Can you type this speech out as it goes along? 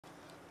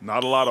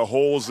Not a lot of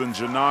holes in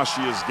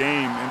Janashia's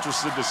game.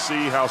 Interested to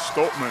see how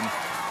Stoltman,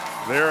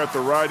 there at the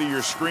right of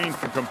your screen,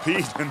 can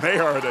compete, and they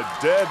are at a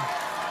dead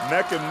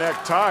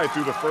neck-and-neck tie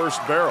through the first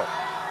barrel.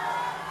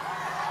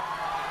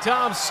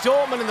 Tom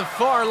Stoltman in the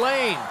far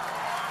lane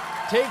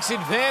takes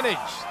advantage.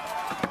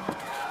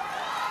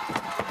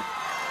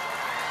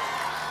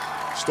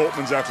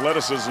 Stoltman's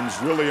athleticism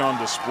is really on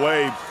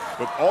display,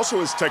 but also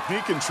his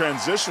technique in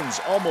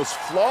transitions almost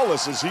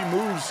flawless as he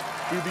moves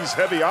through these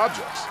heavy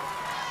objects.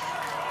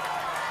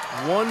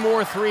 One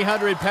more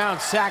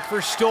 300-pound sack for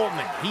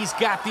Stoltman. He's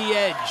got the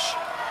edge.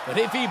 But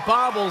if he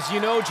bobbles, you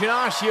know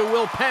Janashia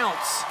will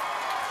pounce.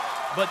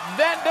 But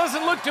that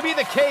doesn't look to be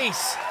the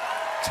case.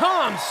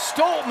 Tom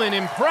Stoltman,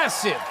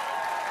 impressive.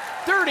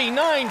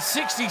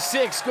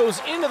 39.66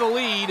 goes into the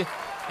lead.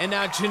 And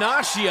now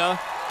Janashia,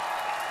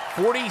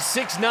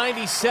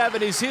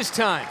 46.97 is his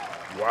time.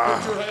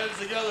 Wow. Put your hands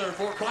together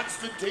for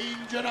Konstantine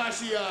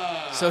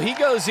Janashia. So he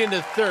goes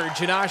into third,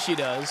 Janashia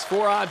does.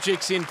 4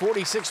 objects in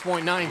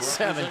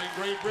 46.97.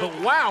 But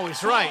wow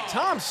is right.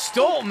 Tom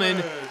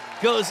Stoltman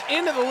goes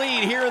into the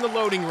lead here in the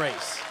loading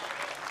race.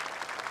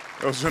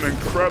 It was an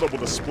incredible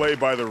display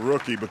by the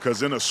rookie,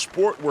 because in a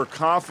sport where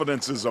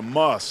confidence is a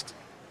must,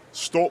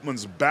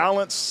 Stoltman's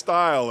balanced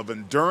style of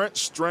endurance,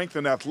 strength,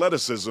 and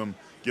athleticism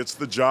gets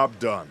the job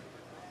done.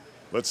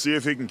 Let's see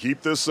if he can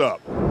keep this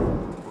up.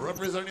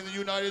 Representing the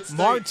United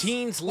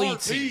States,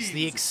 Licis,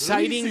 the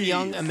exciting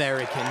young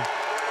American.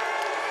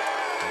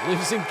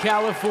 Lives in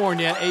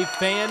California, a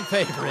fan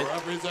favorite.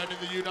 Representing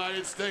the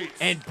United States.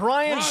 And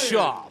Brian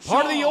Shaw,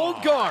 part of the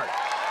old guard,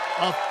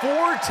 a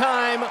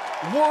 4-time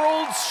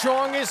world's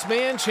strongest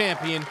man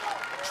champion,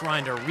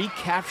 trying to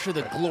recapture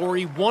the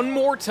glory one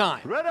more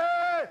time. Ready?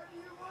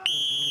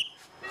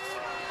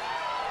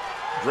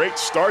 Great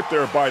start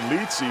there by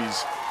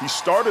Licis. He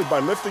started by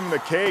lifting the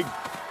keg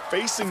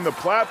facing the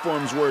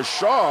platforms, whereas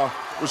Shaw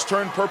was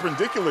turned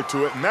perpendicular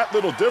to it, and that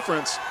little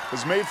difference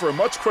has made for a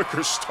much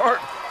quicker start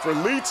for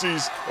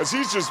Licis, as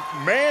he's just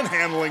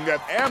manhandling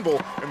that anvil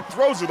and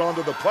throws it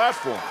onto the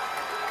platform.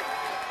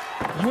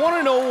 You want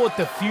to know what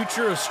the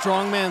future of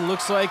strongman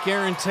looks like,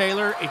 Aaron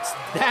Taylor? It's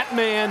that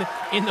man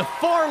in the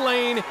far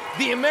lane,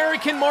 the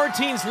American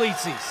Martins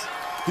Licis.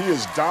 He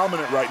is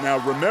dominant right now.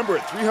 Remember,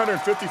 at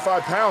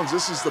 355 pounds,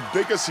 this is the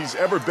biggest he's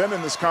ever been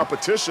in this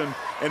competition,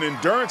 and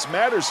endurance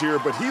matters here,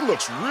 but he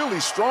looks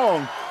really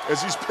strong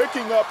as he's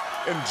picking up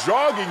and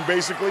jogging,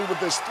 basically, with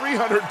this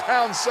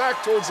 300-pound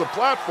sack towards the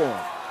platform.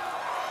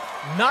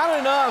 Not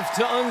enough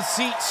to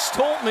unseat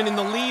Stoltman in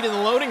the lead in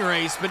the loading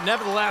race, but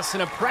nevertheless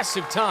an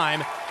impressive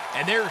time.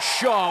 And there's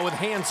Shaw with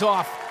hands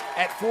off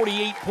at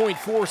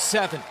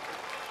 48.47.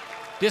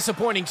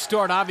 Disappointing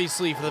start,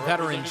 obviously, for the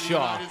veteran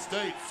Shaw.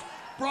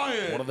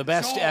 One of the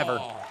best ever.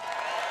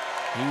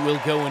 He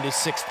will go into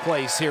 6th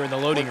place here in the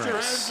loading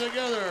race.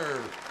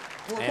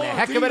 And a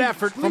heck of an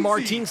effort from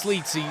Martins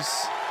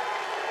Licis.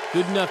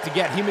 Good enough to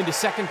get him into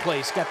 2nd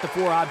place. Got the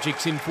 4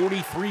 objects in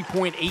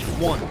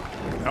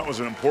 43.81. That was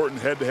an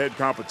important head-to-head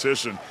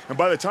competition. And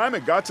by the time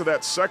it got to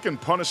that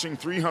second punishing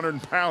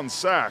 300-pound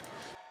sack,